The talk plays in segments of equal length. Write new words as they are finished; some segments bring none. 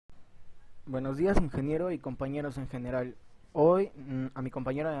Buenos días, ingeniero y compañeros en general. Hoy a mi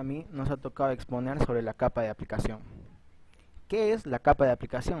compañero y a mí nos ha tocado exponer sobre la capa de aplicación. ¿Qué es la capa de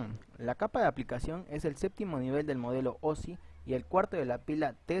aplicación? La capa de aplicación es el séptimo nivel del modelo OSI y el cuarto de la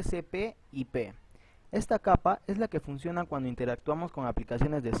pila TCP/IP. Esta capa es la que funciona cuando interactuamos con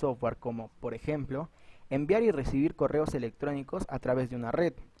aplicaciones de software como, por ejemplo, enviar y recibir correos electrónicos a través de una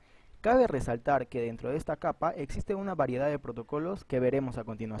red. Cabe resaltar que dentro de esta capa existe una variedad de protocolos que veremos a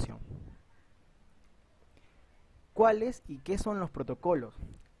continuación. ¿Cuáles y qué son los protocolos?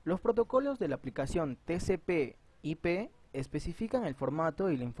 Los protocolos de la aplicación TCP/IP especifican el formato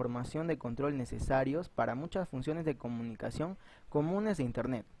y la información de control necesarios para muchas funciones de comunicación comunes de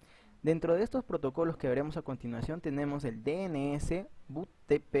Internet. Dentro de estos protocolos que veremos a continuación tenemos el DNS,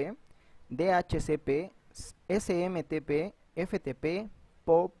 BOOTP, DHCP, SMTP, FTP,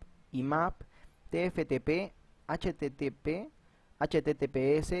 POP, IMAP, TFTP, HTTP,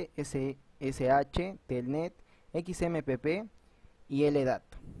 HTTPS, SSH, Telnet, XMPP y LDAT.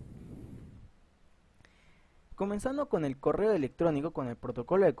 Comenzando con el correo electrónico, con el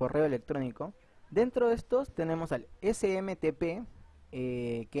protocolo de correo electrónico, dentro de estos tenemos al SMTP,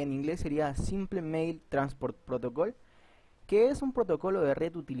 que en inglés sería Simple Mail Transport Protocol, que es un protocolo de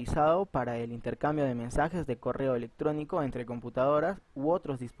red utilizado para el intercambio de mensajes de correo electrónico entre computadoras u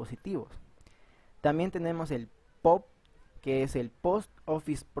otros dispositivos. También tenemos el POP, que es el Post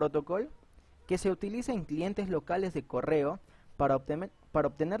Office Protocol, que se utiliza en clientes locales de correo para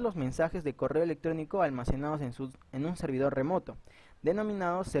obtener los mensajes de correo electrónico almacenados en un servidor remoto,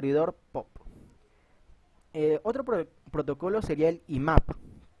 denominado servidor POP. Otro protocolo sería el IMAP,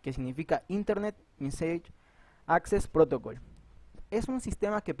 que significa Internet Message Access Protocol. Es un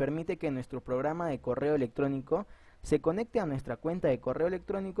sistema que permite que nuestro programa de correo electrónico se conecte a nuestra cuenta de correo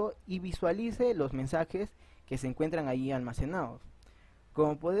electrónico y visualice los mensajes que se encuentran allí almacenados.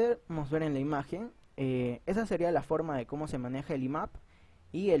 Como podemos ver en la imagen, esa sería la forma de cómo se maneja el IMAP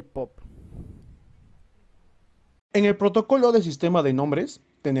y el POP. En el protocolo de sistema de nombres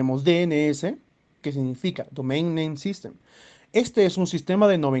tenemos DNS, que significa Domain Name System. Este es un sistema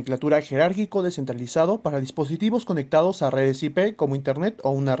de nomenclatura jerárquico descentralizado para dispositivos conectados a redes IP como Internet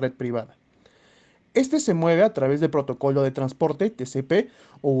o una red privada. Este se mueve a través del protocolo de transporte TCP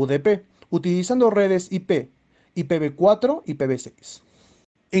o UDP, utilizando redes IP, IPv4 y IPv6.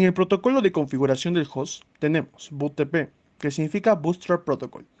 En el protocolo de configuración del host tenemos BOOTP, que significa Bootstrap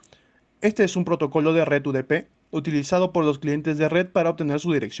Protocol. Este es un protocolo de red UDP utilizado por los clientes de red para obtener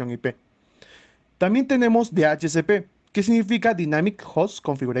su dirección IP. También tenemos DHCP, que significa Dynamic Host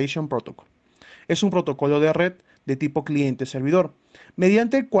Configuration Protocol. Es un protocolo de red de tipo cliente-servidor,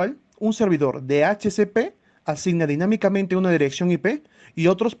 mediante el cual un servidor DHCP asigna dinámicamente una dirección IP y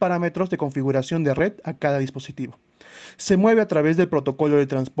otros parámetros de configuración de red a cada dispositivo. Se mueve a través del protocolo de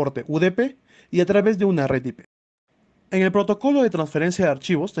transporte UDP y a través de una red IP. En el protocolo de transferencia de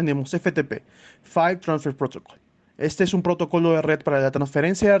archivos tenemos FTP, File Transfer Protocol. Este es un protocolo de red para la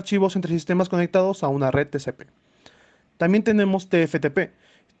transferencia de archivos entre sistemas conectados a una red TCP. También tenemos TFTP,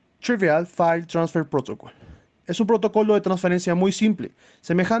 Trivial File Transfer Protocol. Es un protocolo de transferencia muy simple,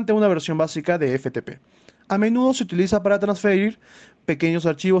 semejante a una versión básica de FTP. A menudo se utiliza para transferir pequeños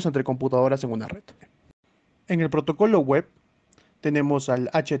archivos entre computadoras en una red. En el protocolo web tenemos al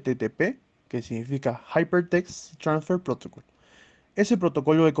HTTP, que significa Hypertext Transfer Protocol. Es el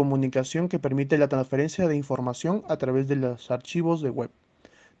protocolo de comunicación que permite la transferencia de información a través de los archivos de web.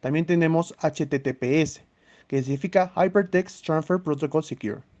 También tenemos HTTPS, que significa Hypertext Transfer Protocol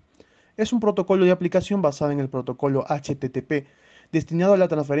Secure. Es un protocolo de aplicación basado en el protocolo HTTP, destinado a la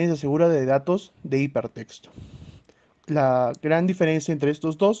transferencia segura de datos de hipertexto. La gran diferencia entre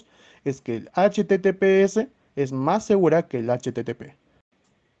estos dos es que el HTTPS es más segura que el HTTP.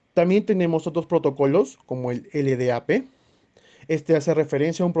 También tenemos otros protocolos como el LDAP. Este hace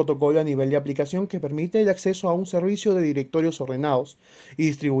referencia a un protocolo a nivel de aplicación que permite el acceso a un servicio de directorios ordenados y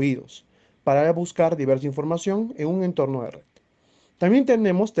distribuidos para buscar diversa información en un entorno de red. También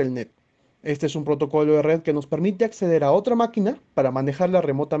tenemos Telnet. Este es un protocolo de red que nos permite acceder a otra máquina para manejarla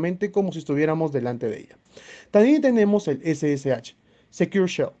remotamente como si estuviéramos delante de ella. También tenemos el SSH, Secure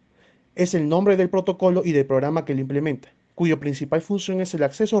Shell. Es el nombre del protocolo y del programa que lo implementa, cuya principal función es el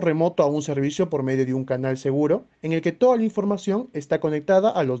acceso remoto a un servicio por medio de un canal seguro en el que toda la información está conectada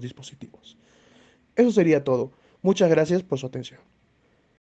a los dispositivos. Eso sería todo. Muchas gracias por su atención.